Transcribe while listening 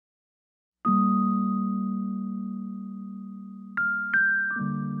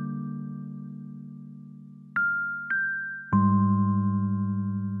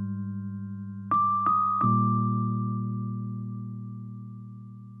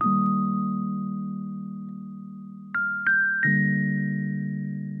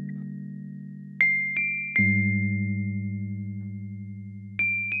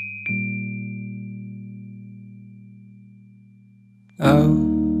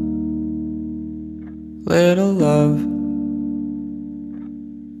Little love,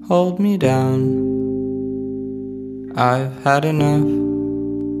 hold me down. I've had enough.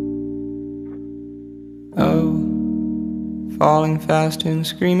 Oh, falling fast and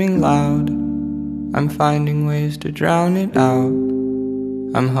screaming loud. I'm finding ways to drown it out.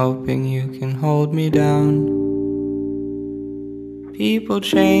 I'm hoping you can hold me down. People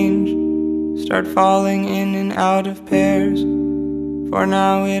change, start falling in and out of pairs. For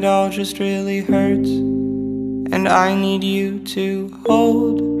now it all just really hurts, and I need you to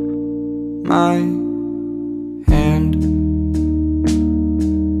hold my hand.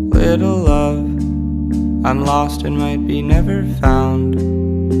 Little love, I'm lost and might be never found.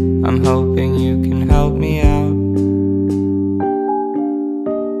 I'm hoping you can help me out.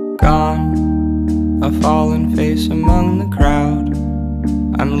 Gone, a fallen face among the crowd.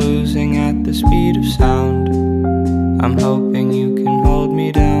 I'm losing at the speed of sound. I'm hoping you can hold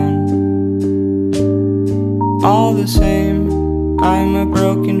me down. All the same, I'm a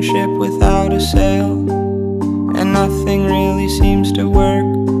broken ship without a sail, and nothing really seems to work.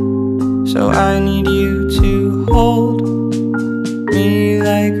 So I need you to hold me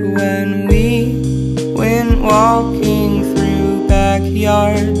like when we went walking through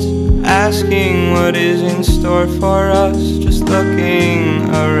backyards, asking what is in store for us, just looking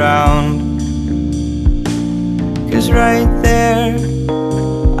around. 'Cause right there,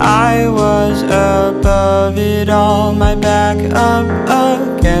 I was above it all, my back up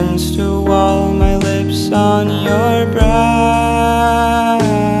against a wall, my lips on your brow.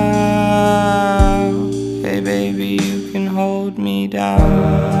 Hey baby, you can hold me down.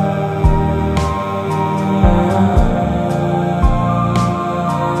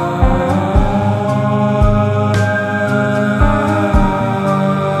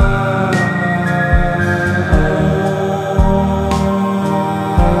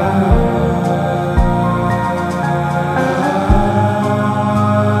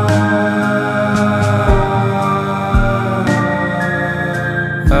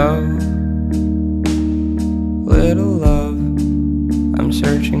 Little love, I'm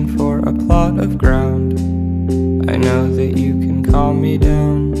searching for a plot of ground. I know that you can calm me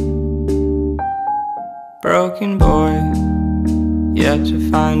down. Broken boy, yet to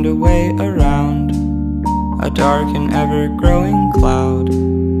find a way around a dark and ever-growing cloud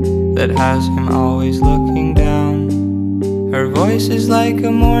that has him always looking down. Her voice is like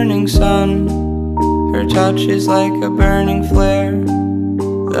a morning sun, her touch is like a burning flare.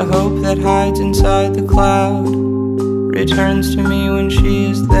 The hope that hides inside the cloud returns to me when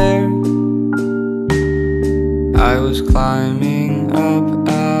she is there. I was climbing up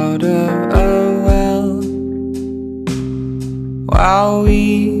out of a well while we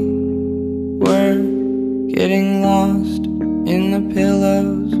were getting lost in the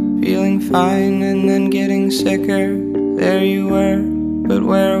pillows, feeling fine and then getting sicker. There you were, but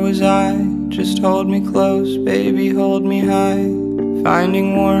where was I? Just hold me close, baby, hold me high.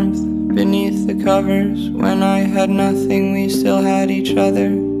 Finding warmth beneath the covers. When I had nothing, we still had each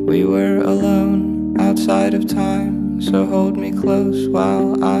other. We were alone outside of time, so hold me close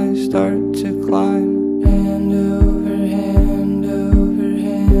while I start to climb. Hand over hand over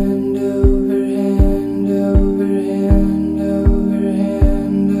hand over hand over hand over hand over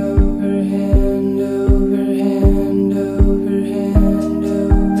hand over hand over hand over hand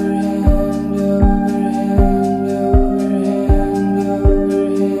over hand over hand over hand over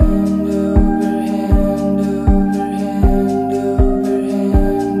hand over hand over hand over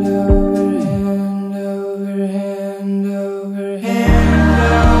hand over hand over hand over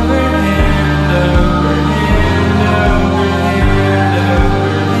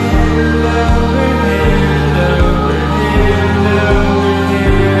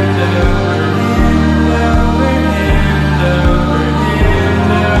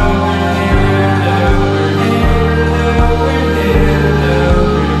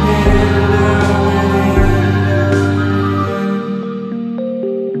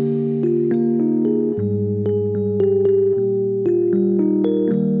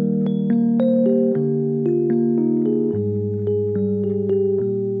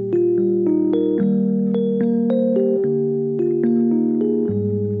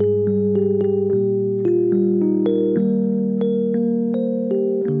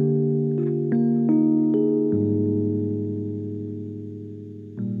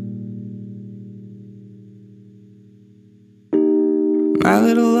My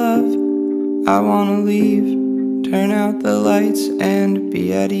little love, I wanna leave, turn out the lights and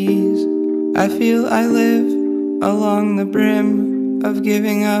be at ease. I feel I live along the brim of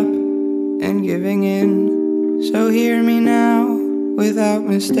giving up and giving in. So hear me now, without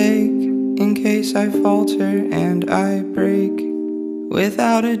mistake, in case I falter and I break.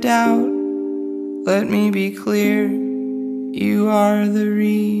 Without a doubt, let me be clear, you are the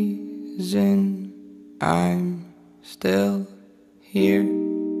reason I'm still here.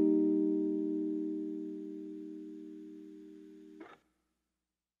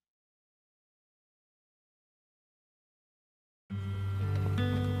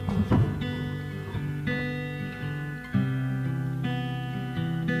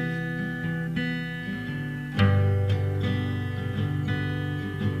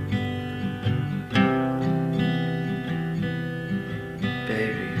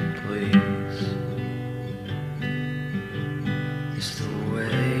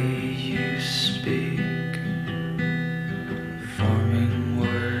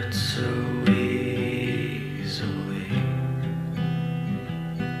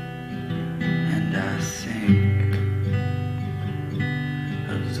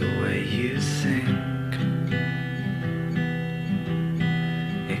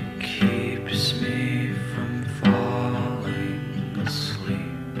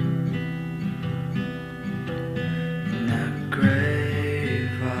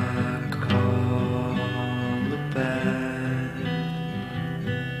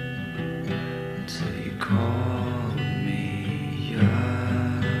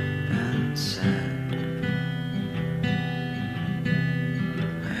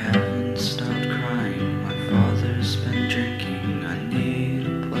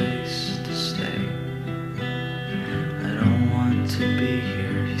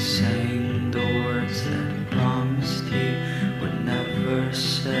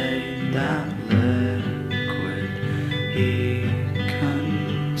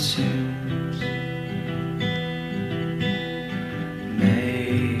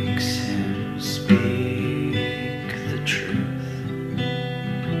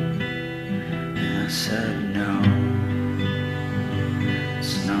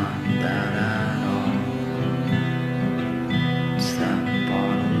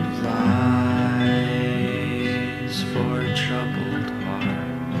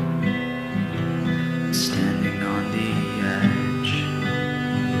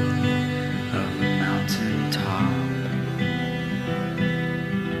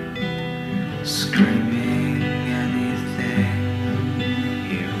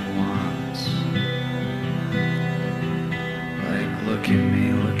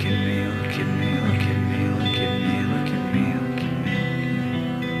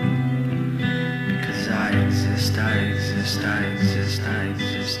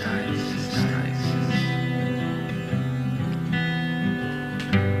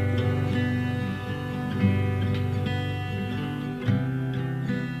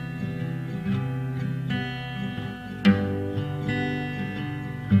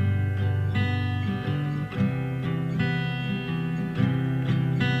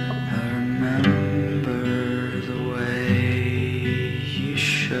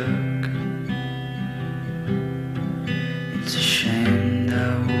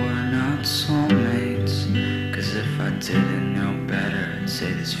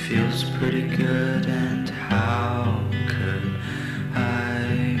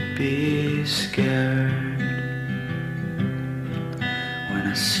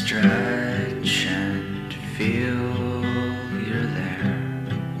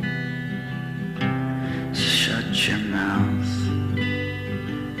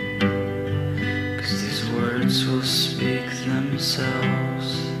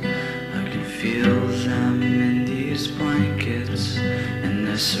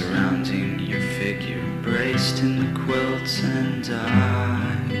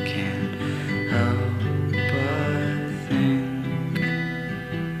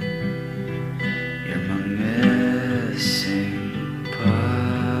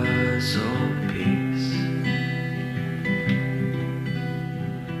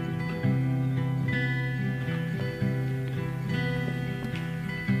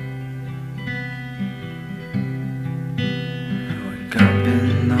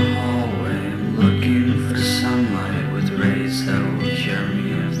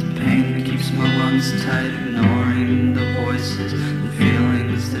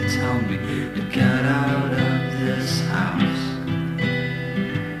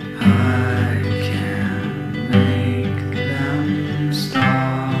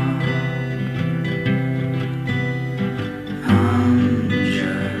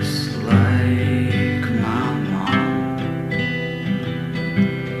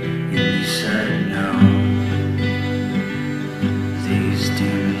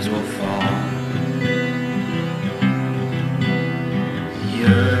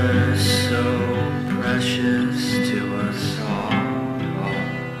 You're so precious to us all.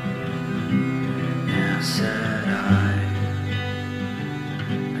 And I said I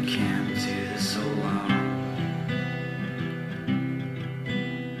can't do this alone.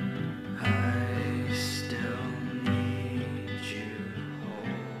 I still need you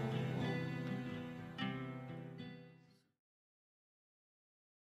whole.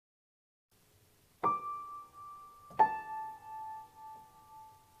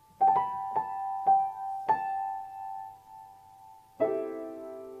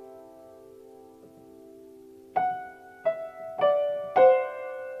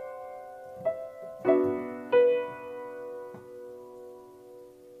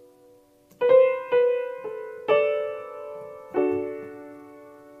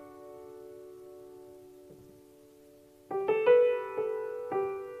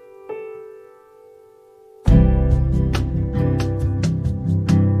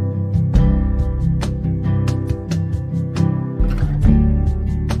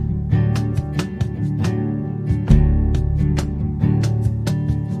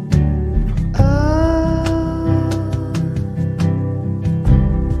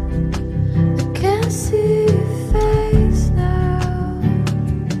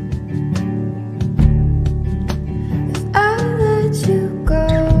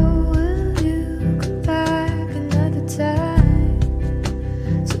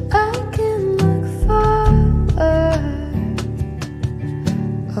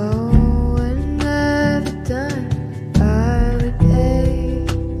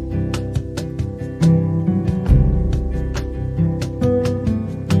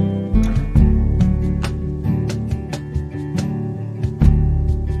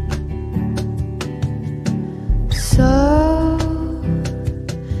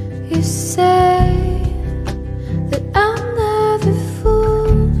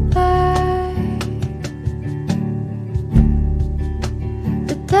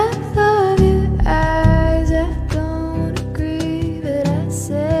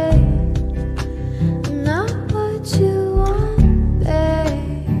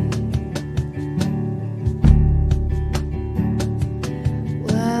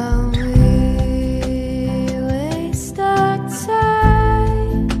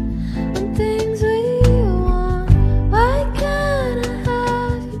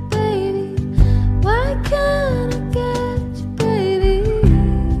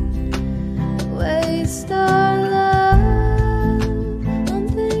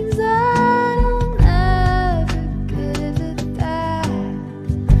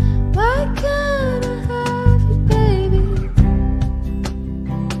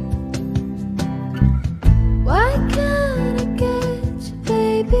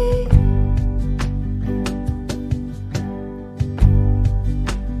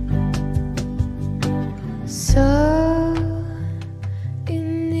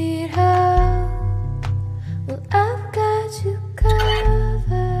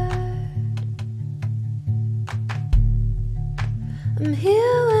 I'm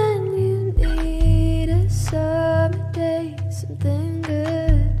here when you need a summer day, something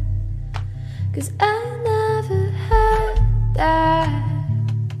good, 'cause I never had that.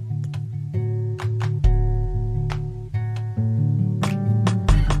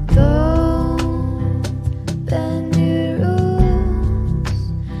 Don't bend your rules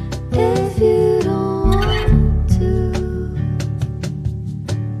if you don't want to.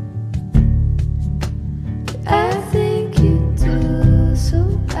 I think you do, so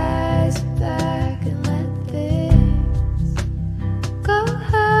rise back and let things go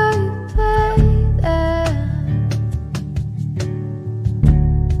how you play them.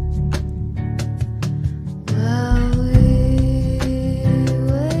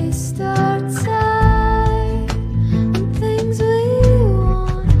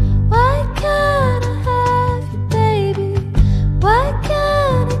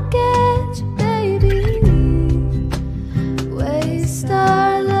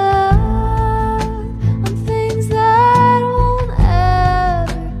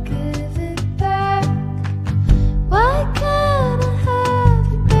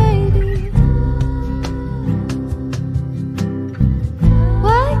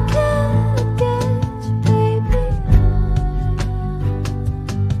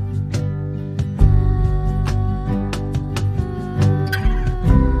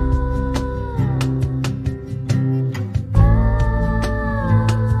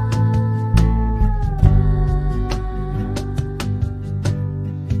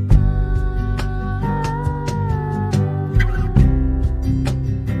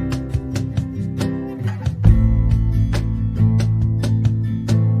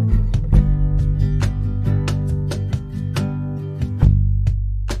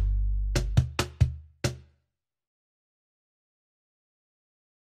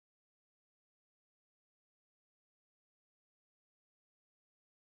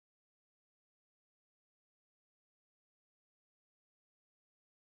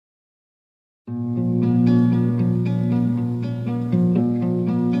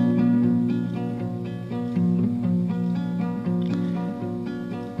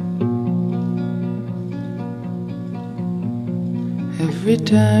 Every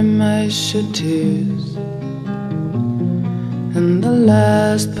time I shed tears in the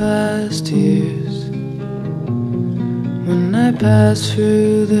last past years, when I pass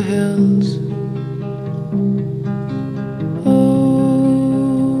through the hills,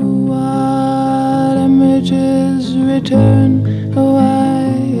 oh, what images return. Oh,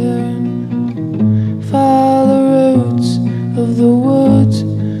 I yearn for the roots of the woods,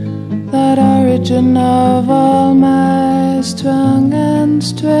 that origin of all my strong and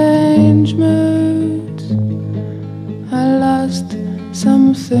strange moods. I lost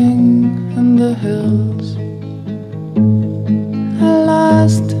something in the hills. I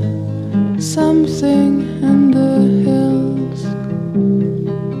lost something in the hills.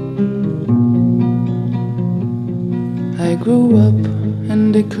 I grew up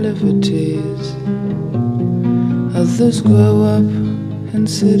in declivities, others grow up in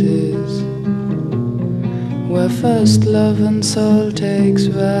cities, where first love and soul takes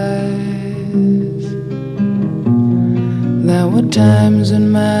rise. There were times in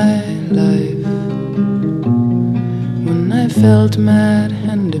my life when I felt mad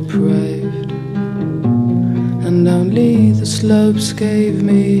and deprived, and only the slopes gave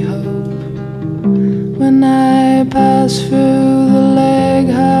me hope. When I pass through the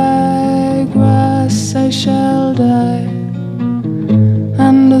leg-high grass, I shall die.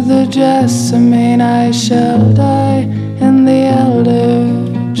 Under the jessamine I shall die. In the elder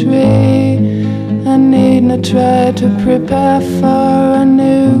tree I need not try to prepare for a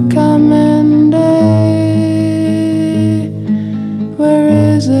new coming day. Where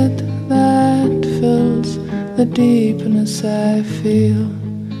is it that fills the deepness I feel?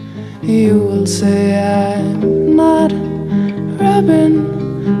 You will say I'm not Robin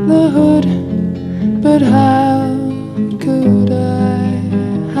the Hood, but how could I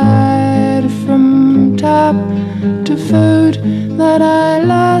hide from top to food that I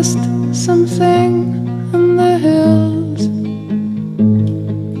lost something in the hills?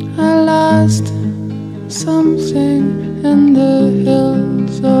 I lost something in the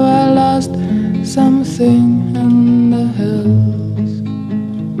hills. Oh, I lost something in the hills.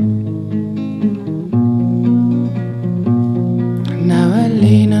 Now I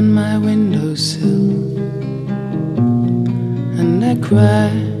lean on my windowsill and I cry,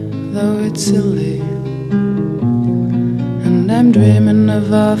 though it's silly, and I'm dreaming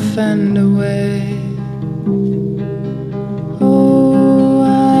of off and away. Oh,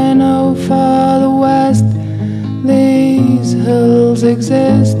 I know for the west these hills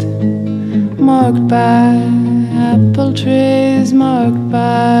exist, marked by apple trees, marked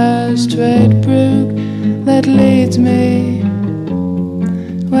by a straight brook that leads me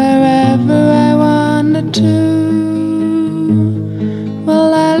wherever I wanted to.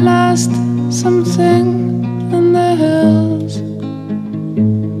 Well, I lost something in the hills.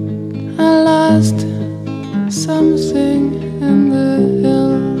 I lost something in the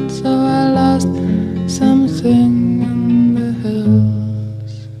hills. Oh, I lost something in the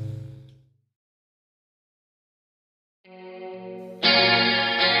hills.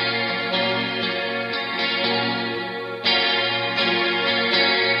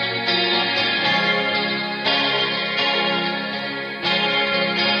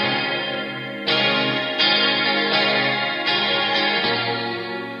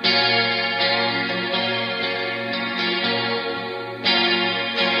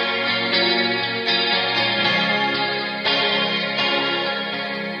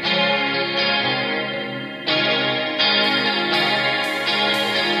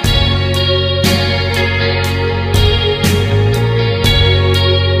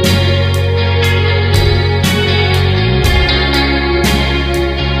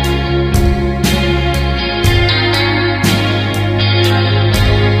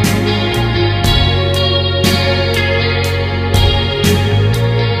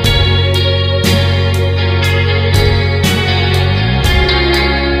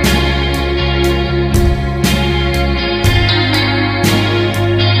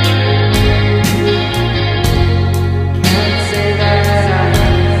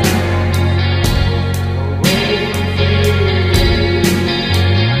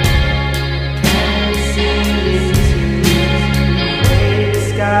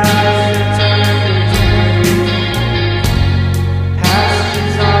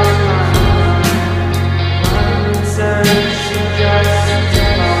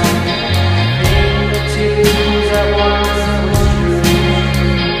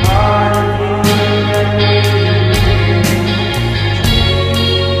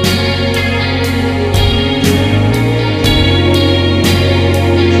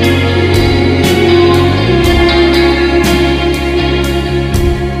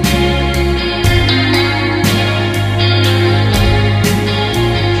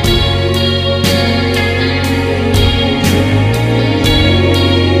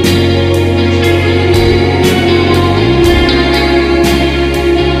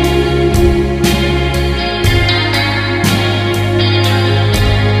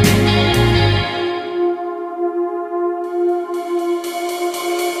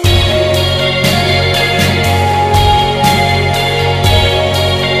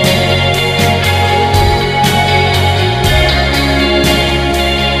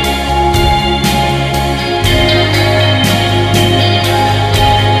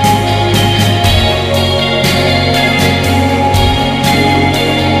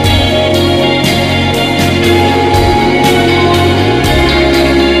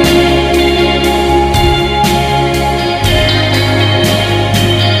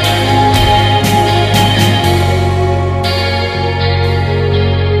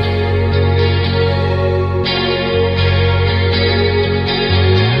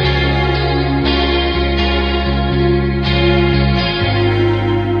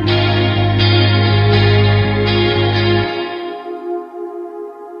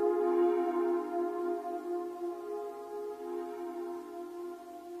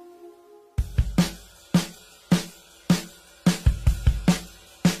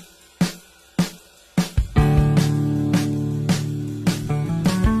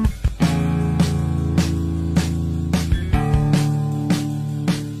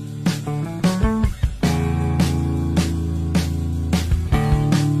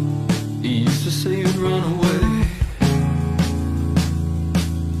 run away,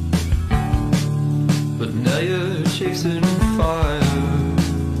 but now you're chasing fire.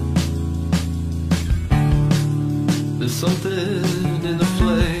 There's something in the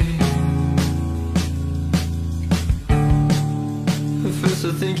flame. At first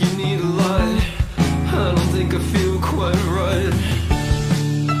I think you need a light. I don't think I feel quite right.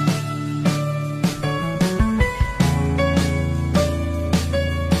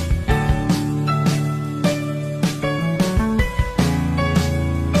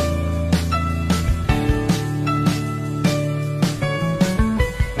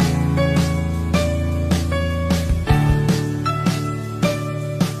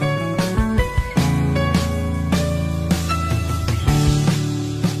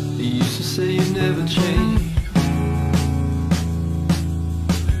 Say you never change,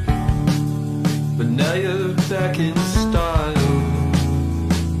 but now you're back in style.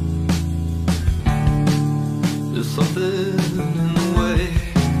 There's something in the way,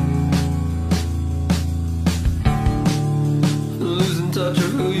 losing touch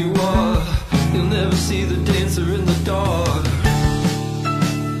of who you are. You'll never see the dancer in the dark.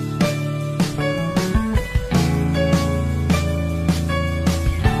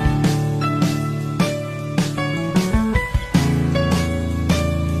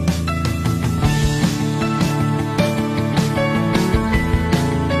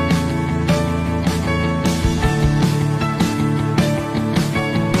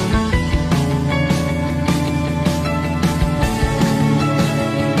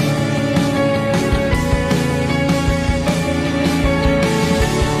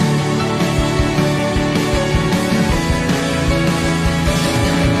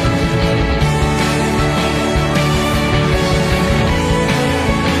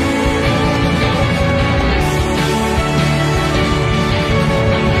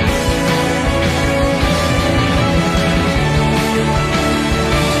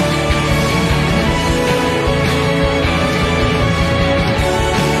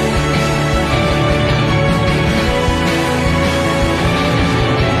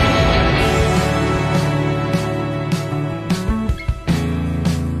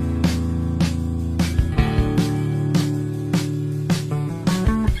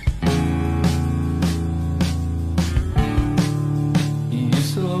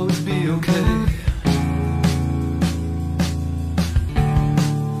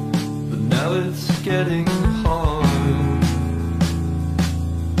 It's getting hard,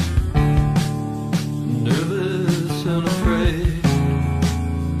 nervous and afraid.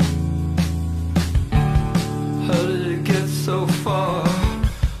 How did it get so far?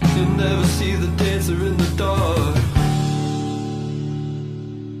 You'll never see the dancer in the dark.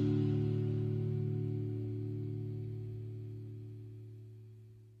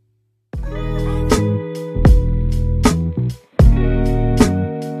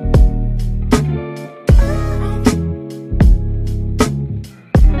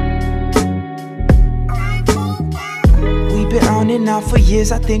 And now for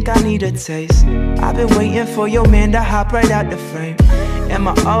years I think I need a taste. I've been waiting for your man to hop right out the frame, and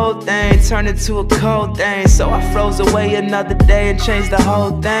my old thing turned into a cold thing. So I froze away another day and changed the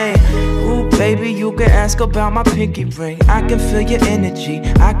whole thing. Ooh baby, you can ask about my pinky ring. I can feel your energy,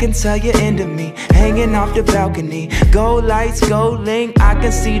 I can tell you're into me. Hanging off the balcony, gold lights, gold link, I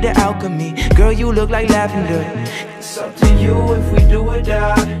can see the alchemy. Girl, you look like lavender. It's up to you if we do or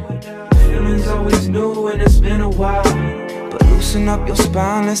die. Feelings always new and it's been a while. Loosen up your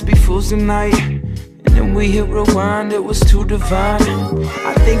spine, let's be fools tonight. And then we hit rewind, it was too divine.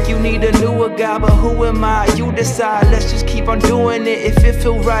 I think you need a newer guy, but who am I? You decide, let's just keep on doing it. If it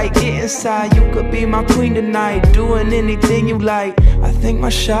feel right, get inside. You could be my queen tonight, doing anything you like. I think my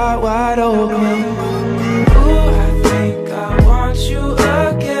shot wide open. Ooh, I think I want you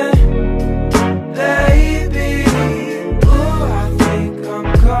again, baby. Ooh, I think I'm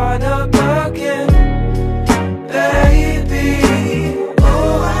caught up again, baby.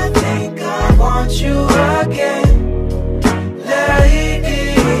 You again,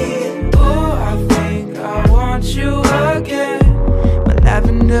 lady. Oh, I think I want you again, my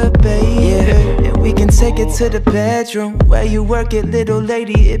lavender baby. Yeah. And we can take it to the bedroom where you work it, little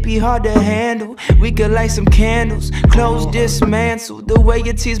lady. It'd be hard to handle. We could light some candles, clothes dismantle. The way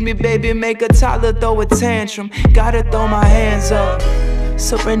you tease me, baby, make a toddler throw a tantrum. Gotta throw my hands up,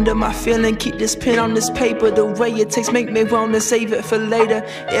 surrender my feeling, keep this pen on this paper. The way it takes make me wanna save it for later.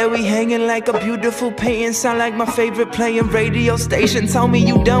 Yeah, we hanging like a beautiful painting. Sound like my favorite playing radio station. Tell me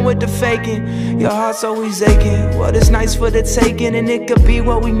you done with the faking. Your heart's always aching. What is nice for the taking, and it could be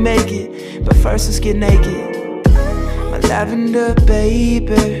what we make it. But first let's get naked, my lavender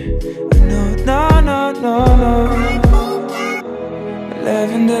baby. No, no, no. no, no.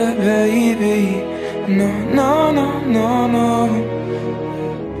 Lavender, baby. No, no, no, no, no.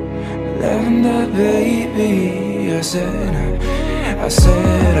 Lavender, baby. I said,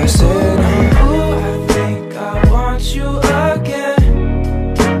 oh, I think I want you again,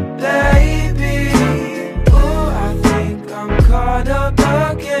 baby. Oh, I think I'm caught up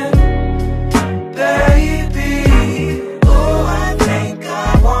again, baby. Oh, I think I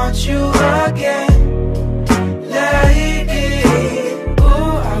want you again, lady.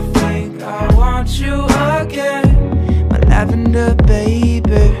 Oh, I think I want you again, my lavender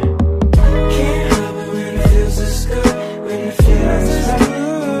baby. Can't help it when it feels this good, when it feels this right,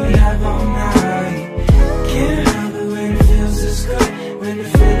 when we have all night. Can't help it when it feels this good, when the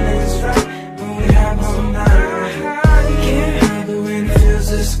feeling's right, when we have all night. Can't help it when it feels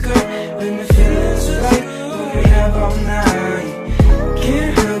this good, when the feeling's right, when we have all night.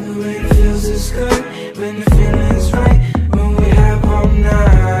 Can't help it when it feels this good, when the feeling's right, when we have all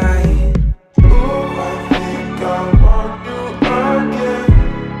night. Oh, I think I want you again,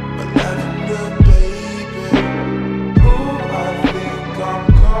 my lavender baby. Oh, I think I'm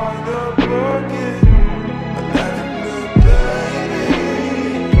caught up again, my lavender baby.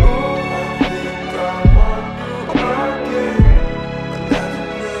 Oh, I think I want you again, my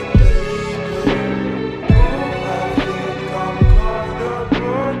lavender baby. Oh, I think I'm caught up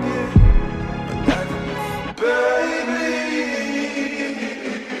again, my lavender baby.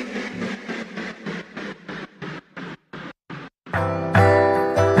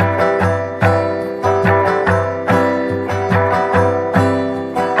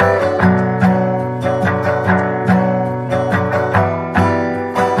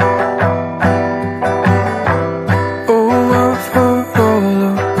 Oh, I've heard all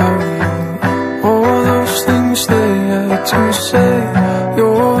about you, all those things they had to say.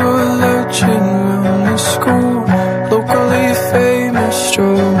 You're a legend round the school, locally famous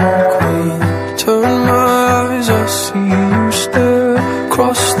drama queen. Turn my eyes, I see you stare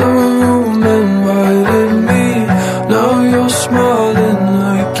across the room and right at me. Now you're smiling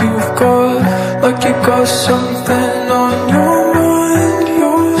like you got something on your mind.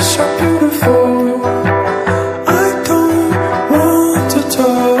 You're so beautiful, I don't want to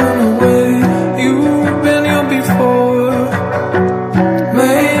turn away. You've been here before,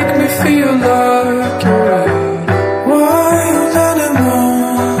 make me feel like you're right. Why you letting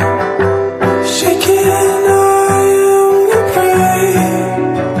on? Shaking, I am your prey.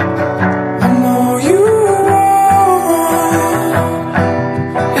 I know you are.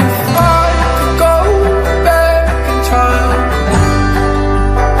 If I could go back in time,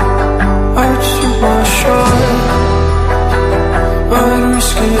 I'd shoot my shot, I'd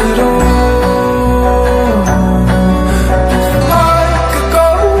risk it all. If I could go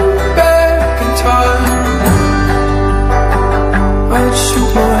back in time, I'd shoot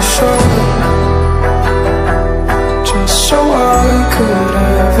my shot, just so I could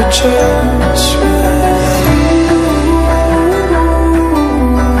have a chance with you.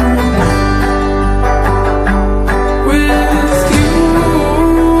 With you.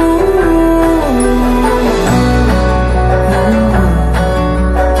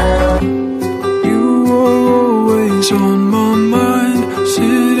 You are always on my mind.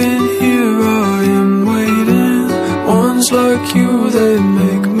 Sitting here, I am waiting. Ones like you, they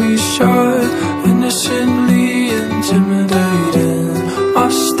make me shy, innocently intimidating. I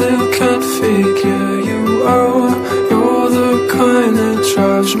still can't figure you out. You're the kind that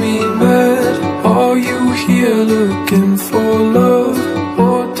drives me mad. Are you here looking for love,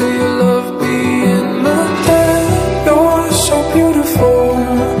 or do you love being looked at? You're so beautiful,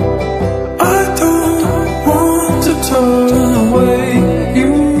 I don't want to turn away.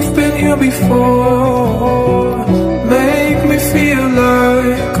 You've been here before, make me feel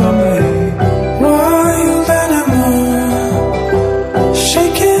like I'm here. Why you letting on?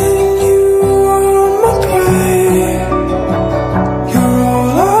 Shaking, you are my prey. You're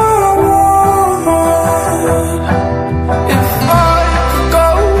all I want. If I could go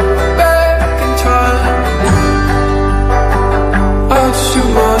back in time, I'd shoot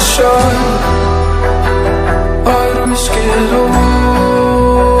my shot, I'd risk it all.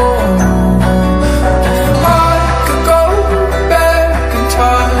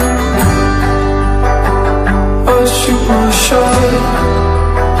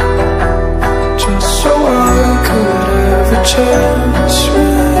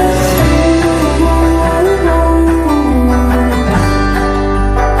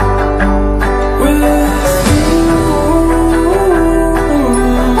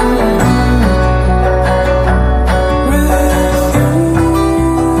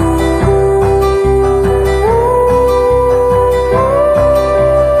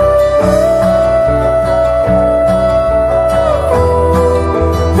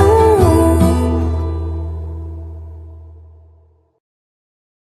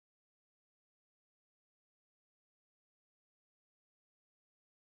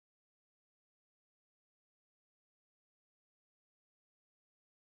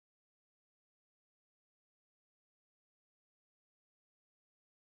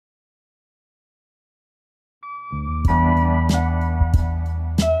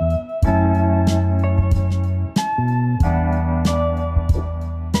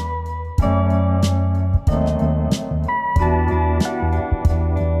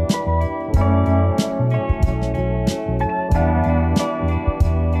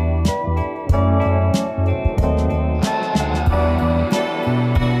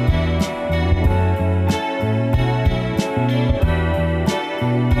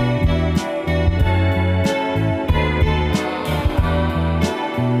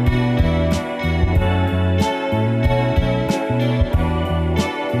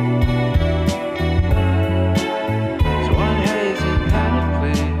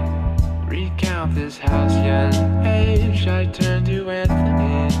 out this house young age, I turned to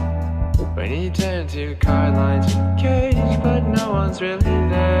Anthony. When he turned to Carline's cage, but no one's really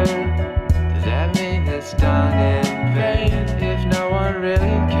there. Does that mean it's done in vain if no one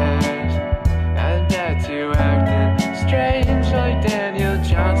really cares? I'm back to acting strange like Daniel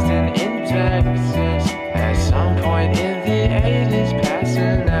Johnston in Texas. At some point in the 80s,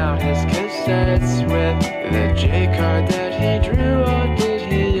 passing out his cassettes with the J card that he drew, or did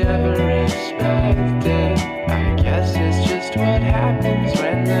he ever expect it? I guess it's just what happens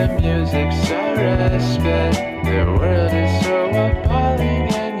when the music's so respite. The world is so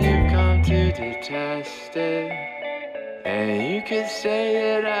appalling and you come to detest it. And you could say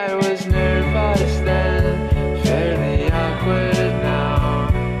that I was nervous then, fairly awkward now.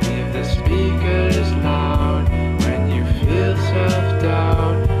 Leave the speakers loud when you feel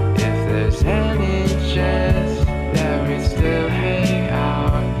self-doubt. If there's any chance that we'd still hang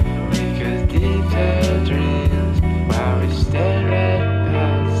out, we could detail dreams while we stare at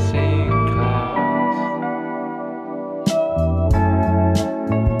passing clouds.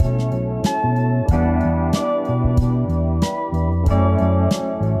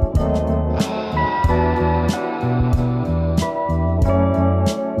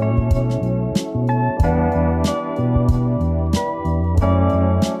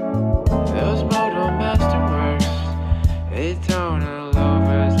 Those modal masterworks, they tonal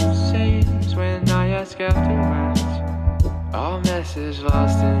overs and scenes when I ask afterwards. All message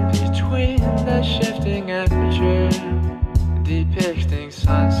lost in between the shifting aperture, depicting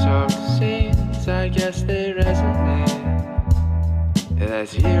sun-soaked scenes. I guess they resonate.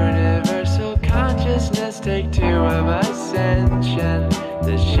 That's universal consciousness, take two of ascension.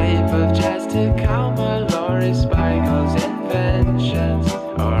 The shape of jazz to Kalmar, Laurie Spiegel's inventions,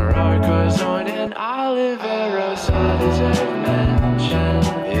 or Orco's and Oliver Rosales I've mentioned.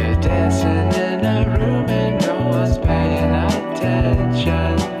 You're dancing in a room and no one's paying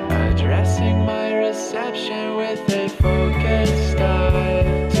attention, addressing my reception with a focused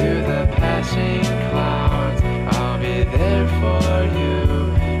eye to the passing clouds. I'll be there for you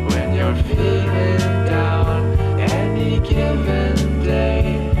when you're feeling down. Any given day,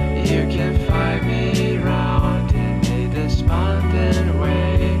 you can find me round in a despondent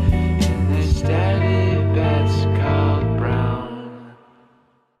way, in a steady beds called brown.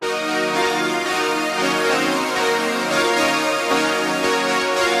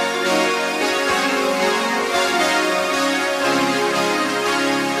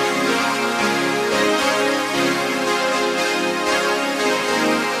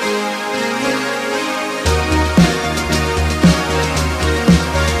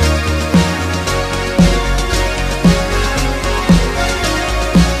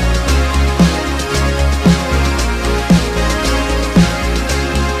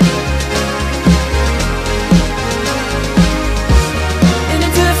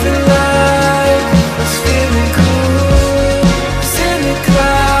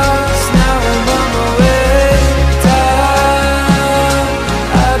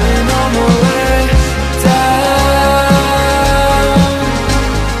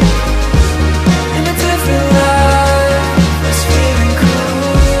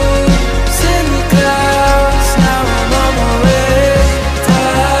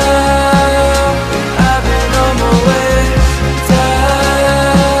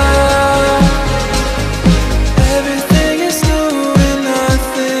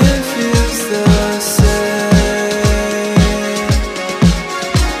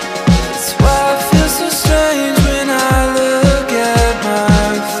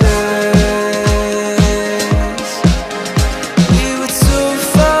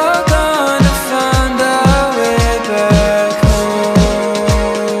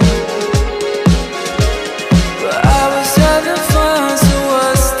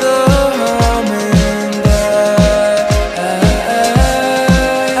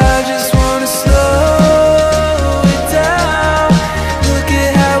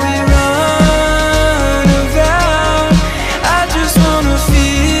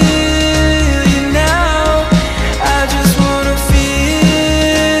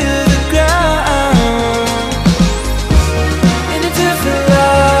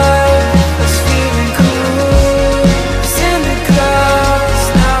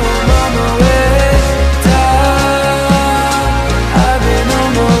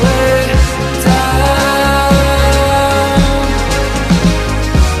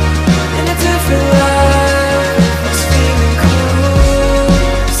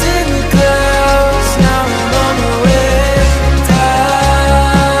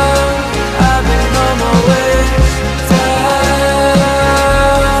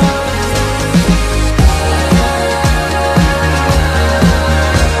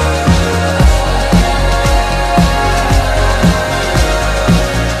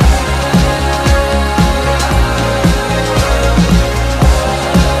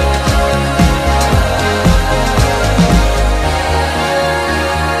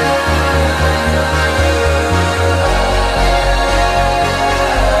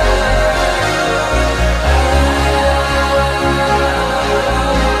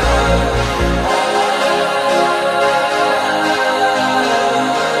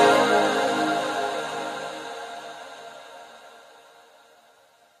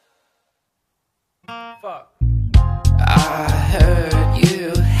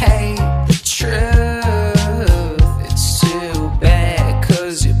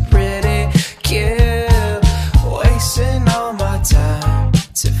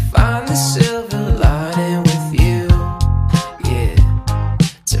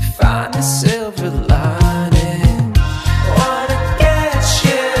 find the silver lining. Wanna get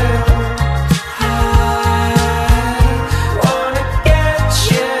you high, wanna get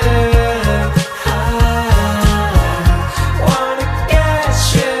you high, wanna get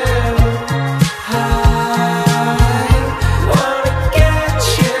you high, wanna get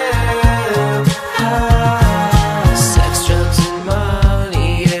you high. Sex, drugs, and money,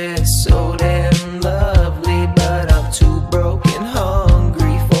 yeah, it's so damn lovely, but I'm too broke and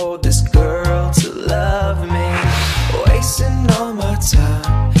hungry for this girl to love me. Wasting all my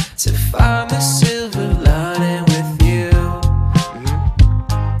time to find the silver lining with you.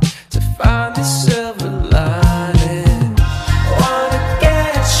 To find the silver lining. Wanna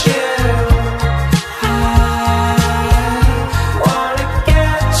get you high, wanna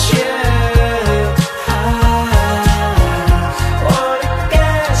get you high, wanna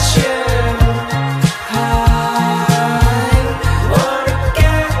get you high, wanna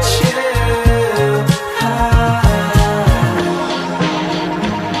get you high.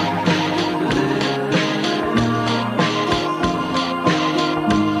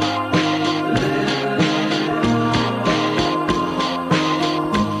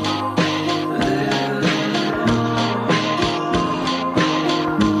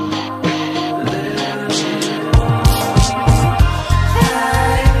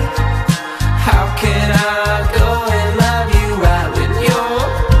 How can I go and love you right when you're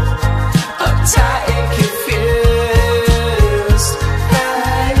uptight and confused?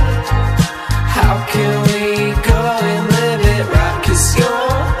 Hey, how can we go and live it right? 'Cause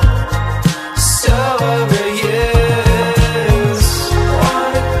you're so overused.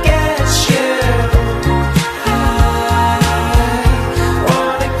 Wanna get you high,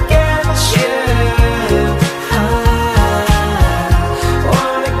 wanna get you high,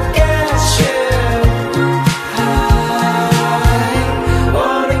 wanna get you high,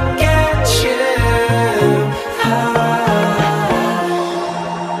 wanna get you high.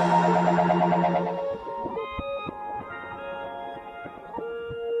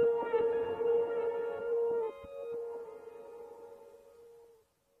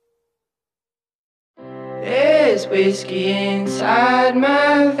 There's whiskey inside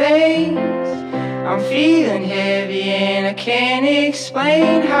my veins. I'm feeling heavy and I can't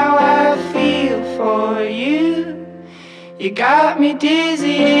explain how I feel for you. You got me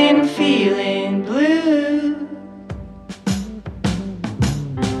dizzy and I'm feeling blue.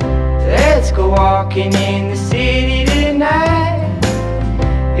 Let's go walking in the city tonight.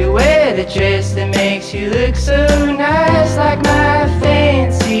 You wear the dress that makes you look so nice, like my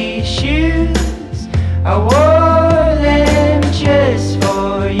fancy shoes. I wore them just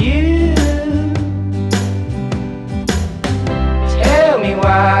for you. Tell me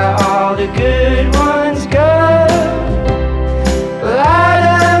why all the good ones go. Well, I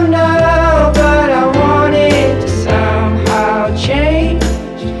don't know, but I want it to somehow change.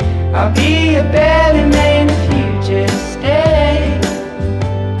 I'll be a better man if you just stay.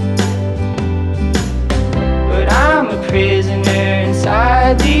 But I'm a prisoner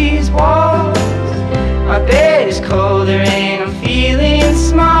inside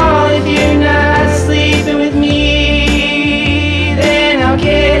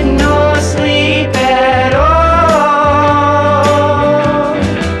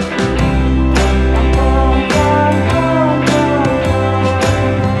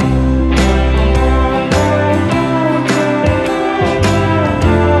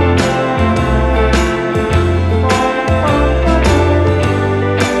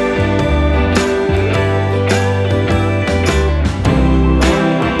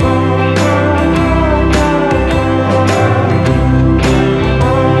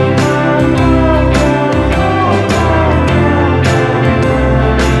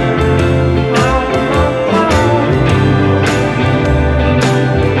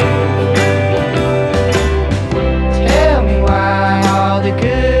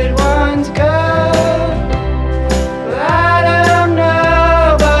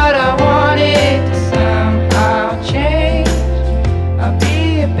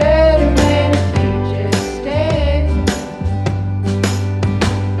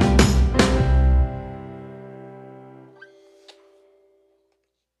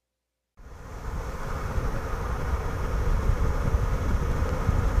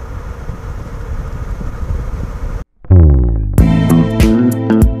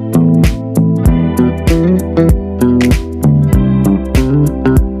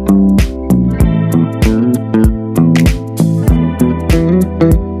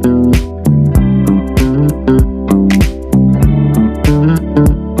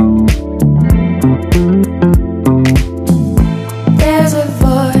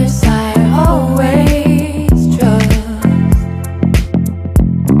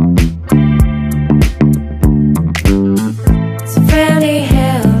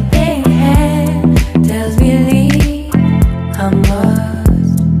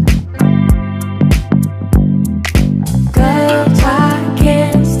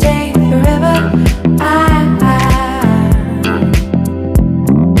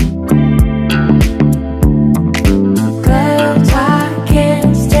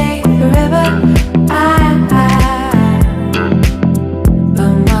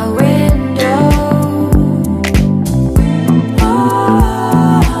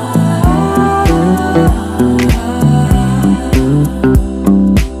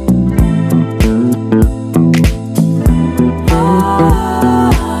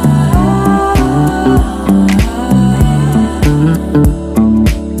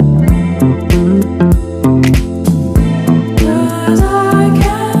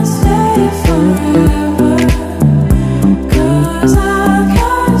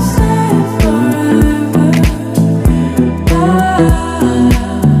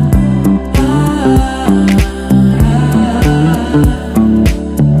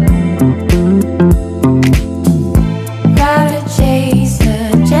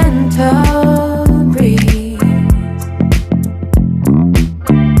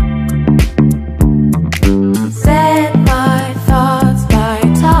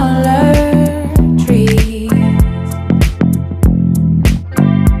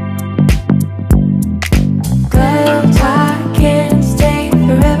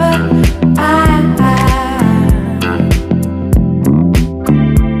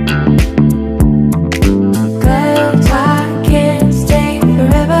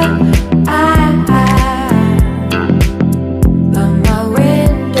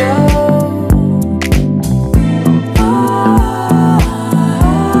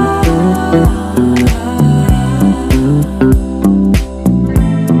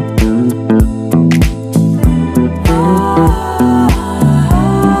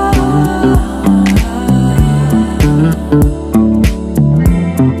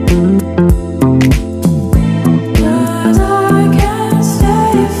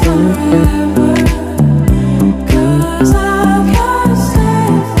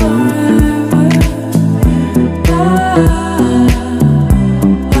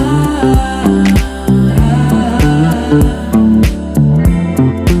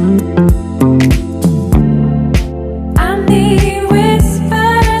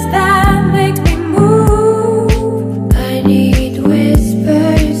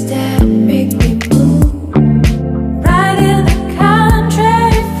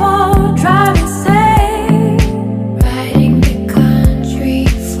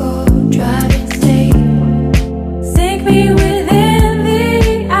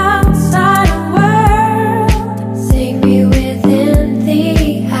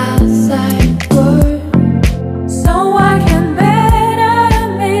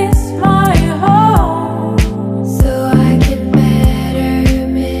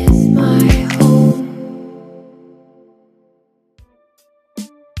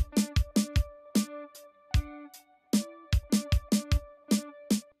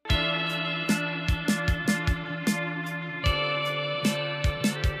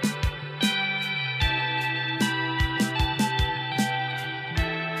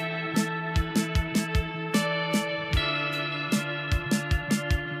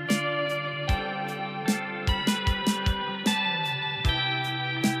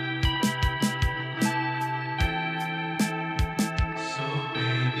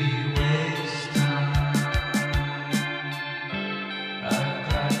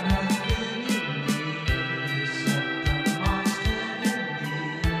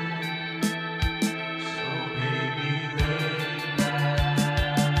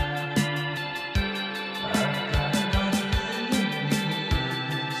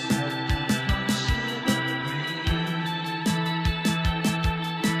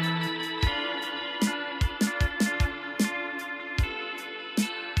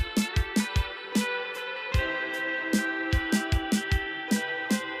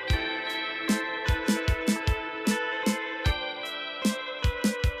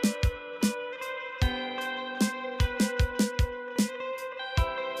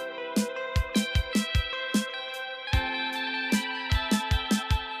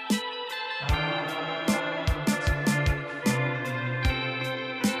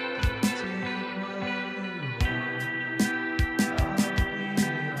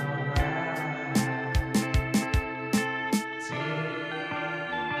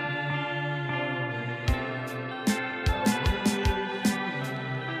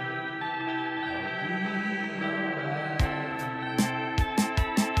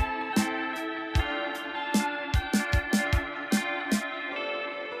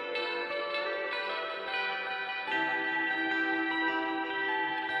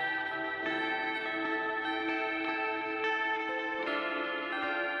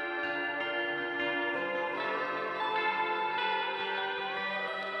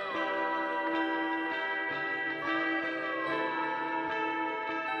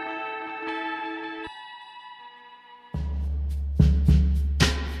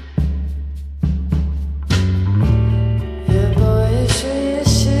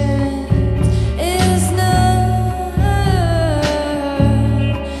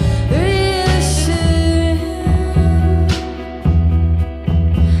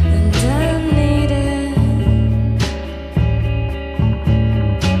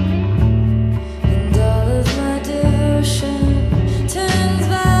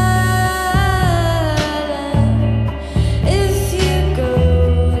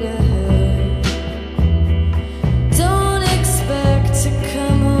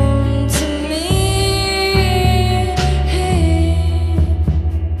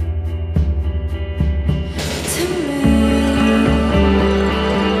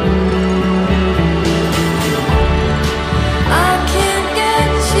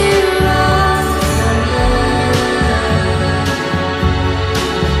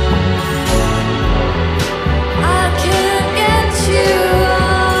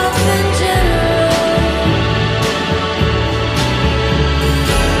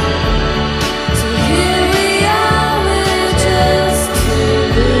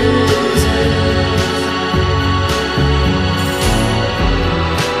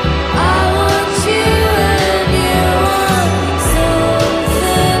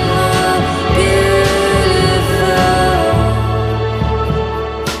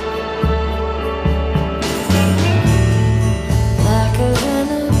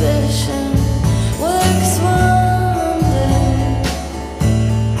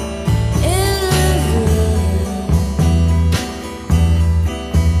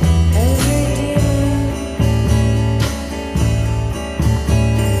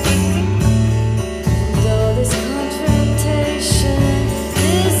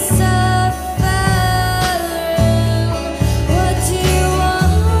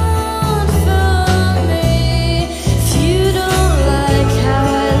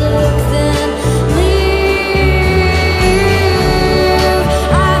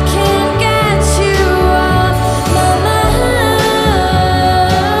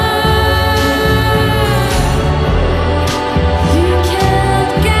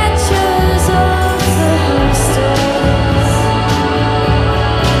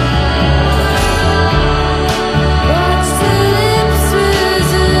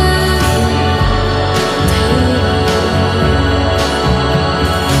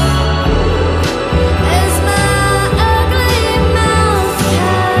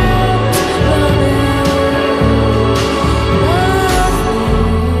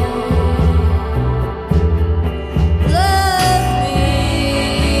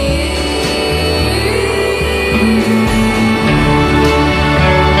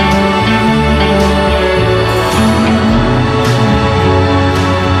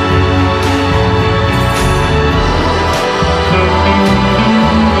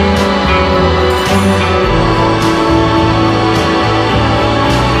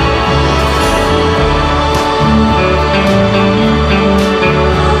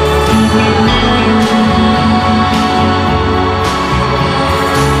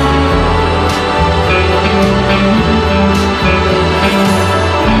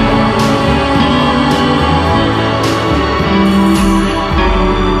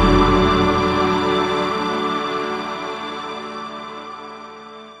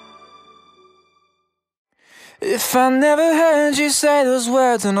If I never heard you say those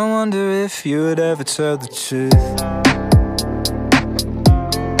words, then I wonder if you would ever tell the truth.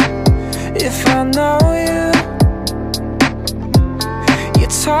 If I know you, you're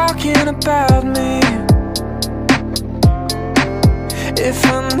talking about me. If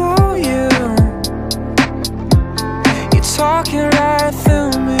I know you, you're talking right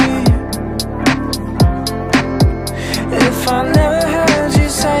through me. If I never heard you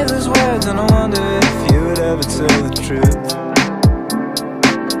say those words, then I wonder if you would ever tell the truth.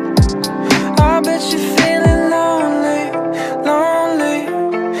 I bet you're feeling lonely, lonely.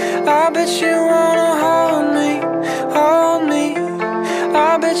 I bet you wanna hold me, hold me.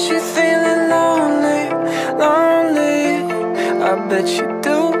 I bet you're feeling lonely, lonely. I bet you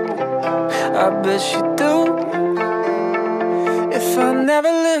do, I bet you do. If I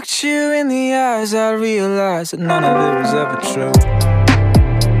never looked you in the eyes, I'd realize that none of it was ever true.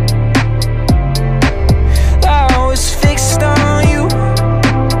 I was fixed on you,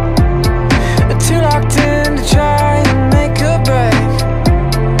 too locked in to try and make a break.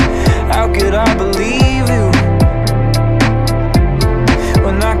 How could I believe you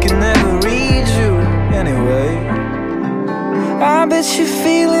when I could never read you anyway? I bet you're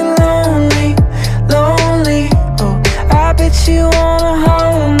feeling lonely, lonely. Oh, I bet you wanna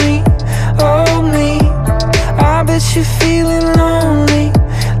hold me, hold me. I bet you're feeling lonely,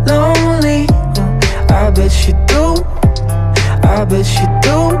 lonely. Oh, I bet you do, I bet you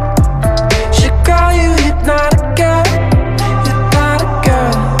do. Should call you Hypnotica, Hypnotica.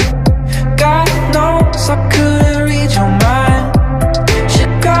 God knows I couldn't read your mind.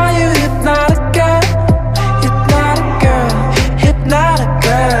 Should call you Hypnotica, Hypnotica,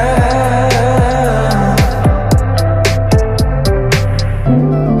 Hypnotica.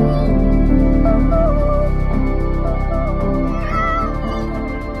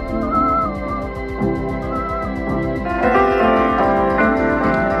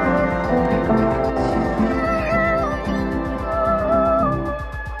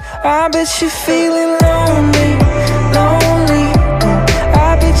 I bet you're feeling lonely, lonely.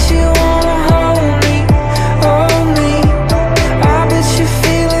 I bet you wanna hold me, hold me. I bet you're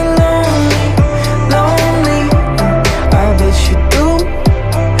feeling lonely, lonely. I bet you do,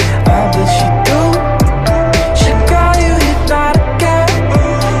 I bet you do. Should call you Hypnotica,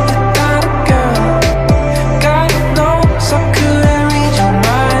 Hypnotica. God knows I couldn't read your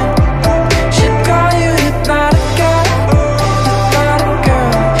mind. Should call you Hypnotica, Hypnotica.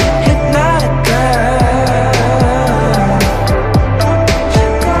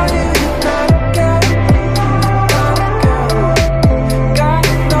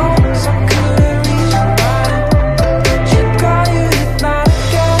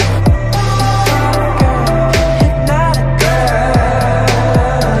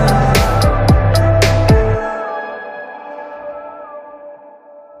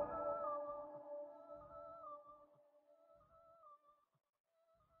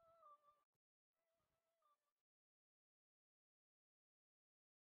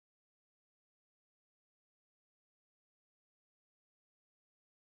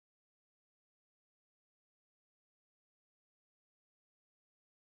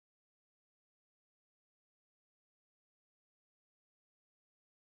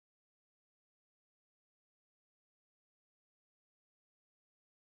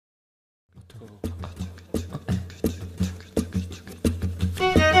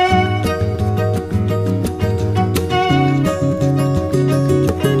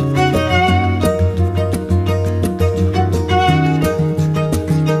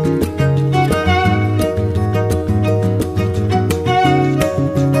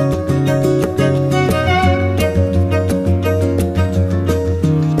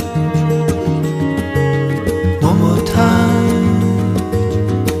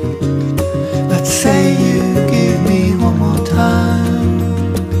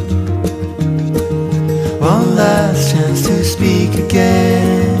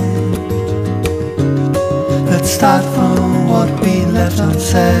 Start from what we left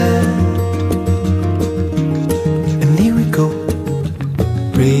unsaid. And here we go,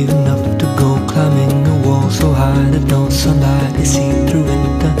 brave enough to go climbing a wall so high that no sunlight is seen through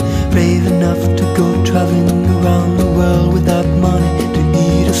winter. Brave enough to go traveling around the world without money to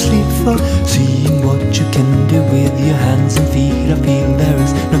eat or sleep for. Seeing what you can do with your hands and feet, I feel there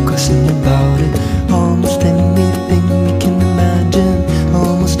is no question about it. Almost anything you can imagine,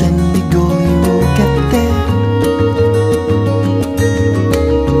 almost any goal you will get there.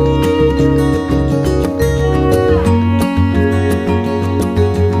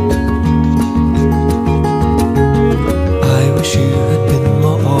 I wish you had been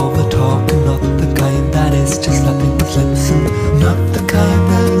more of a talker, not the kind that is just like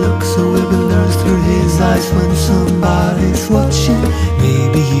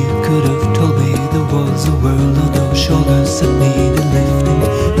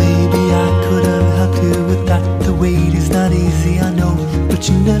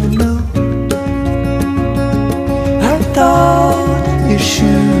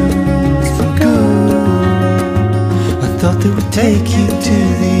that would take you to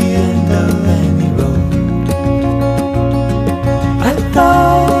the end of any road. I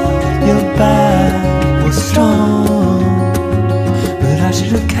thought your back was strong, but I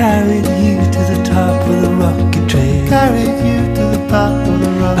should have carried you to the top of the rocket train. Carried you to the top of the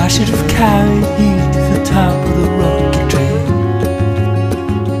rocket train. I should have carried you to the top of the rocket train.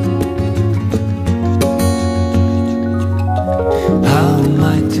 How am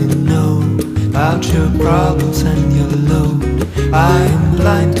I to know about your problems and your load? I am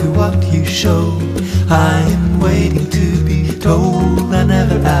blind to what you show. I am waiting to be told. I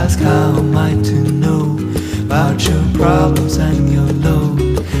never ask how am I to know about your problems and your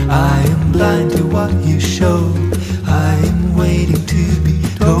load. I am blind to what you show. I am waiting to be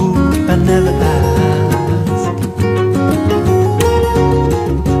told. I never ask.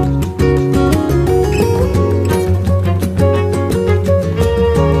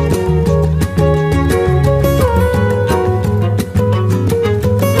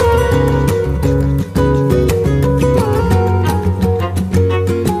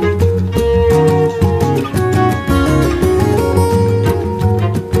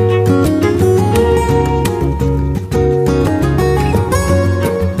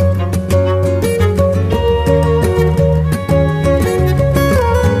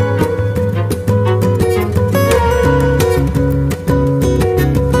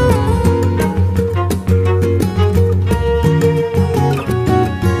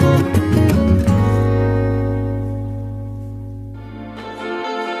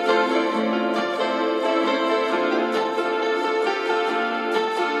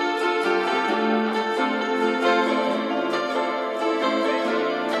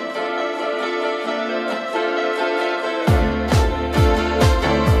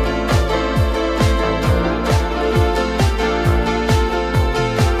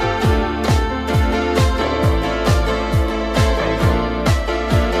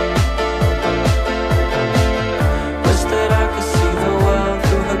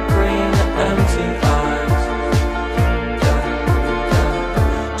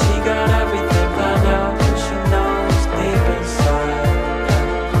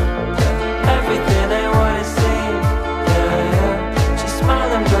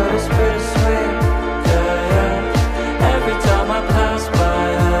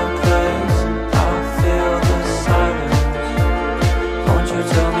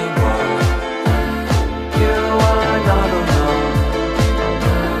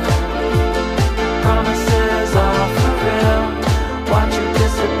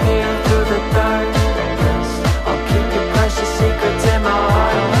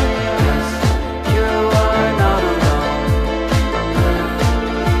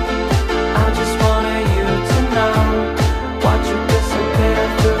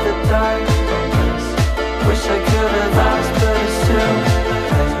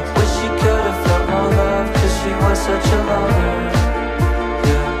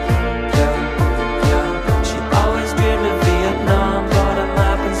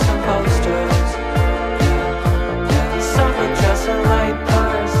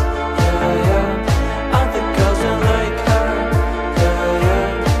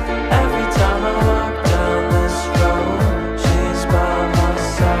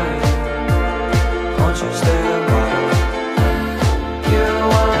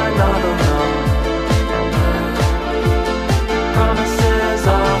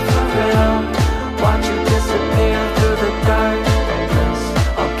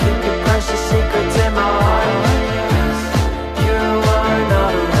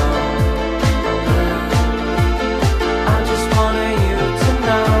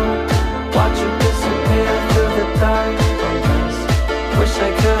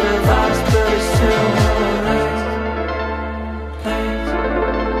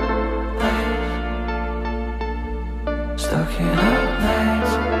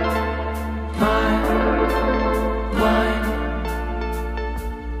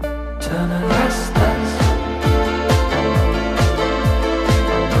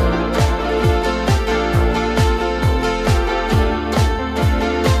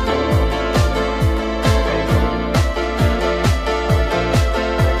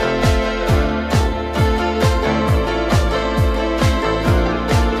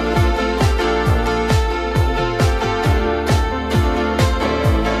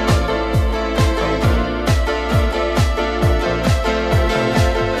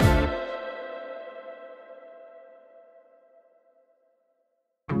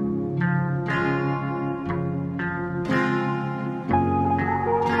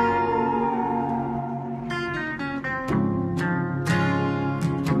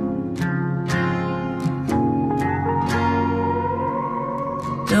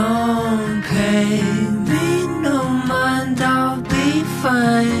 pay me no mind, I'll be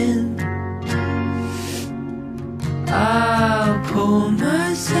fine. I'll pull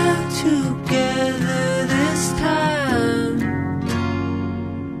myself together this time.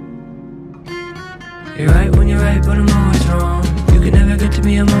 You're right when you're right, but I'm always wrong. You can never get to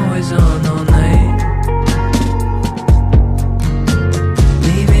me, I'm always on all night.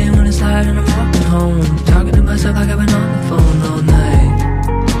 Leaving when it's light and I'm walking home, talking to myself like I've been on the phone all night.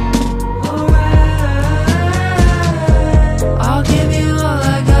 Alright, I'll give you all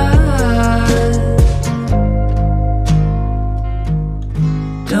I got.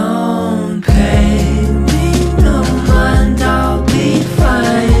 Don't pay me no mind, I'll be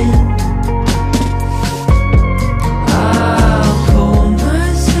fine. I'll pull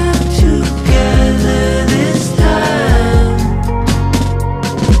myself together this time.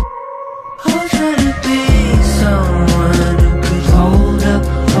 I'll try to be someone who could hold up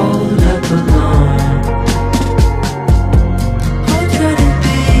alone. I'll try to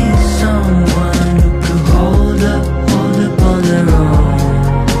be someone who could hold up on their own.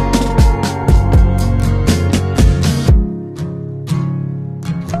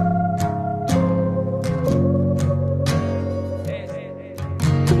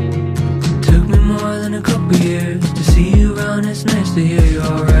 Took me more than a couple years to see you around, it's nice to hear you're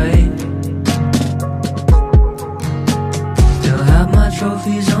alright. Still have my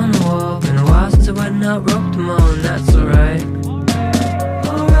trophies on the wall, been a while since I went and out, roped them all, and that's alright.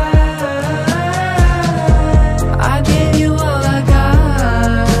 Alright, I gave you all I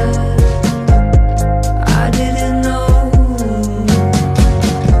got. I didn't know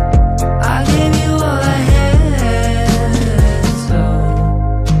I gave you all I had, so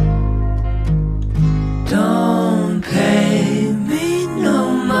don't pay me no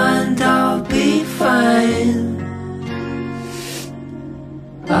mind, I'll be fine.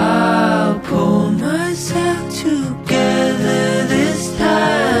 I'll pull myself together this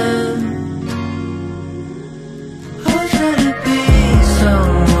time. I'll try to be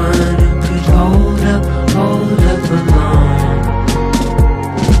someone who could hold up alone.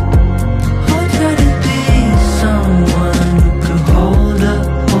 I'll try to be someone who could hold up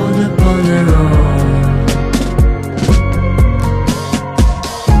on their own.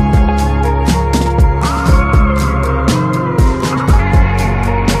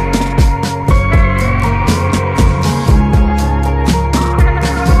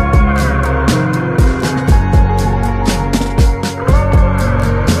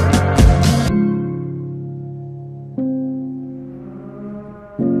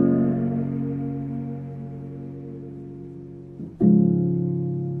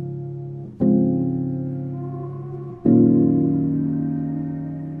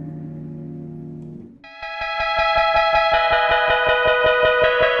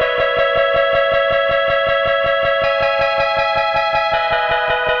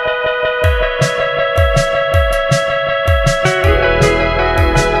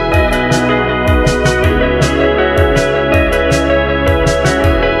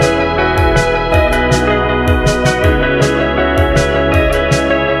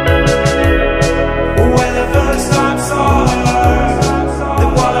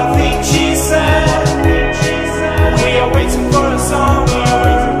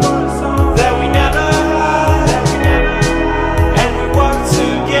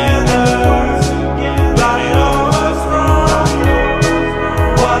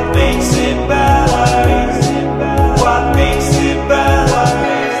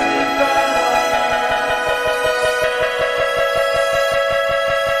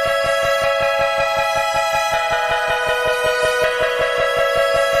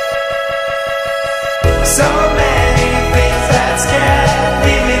 So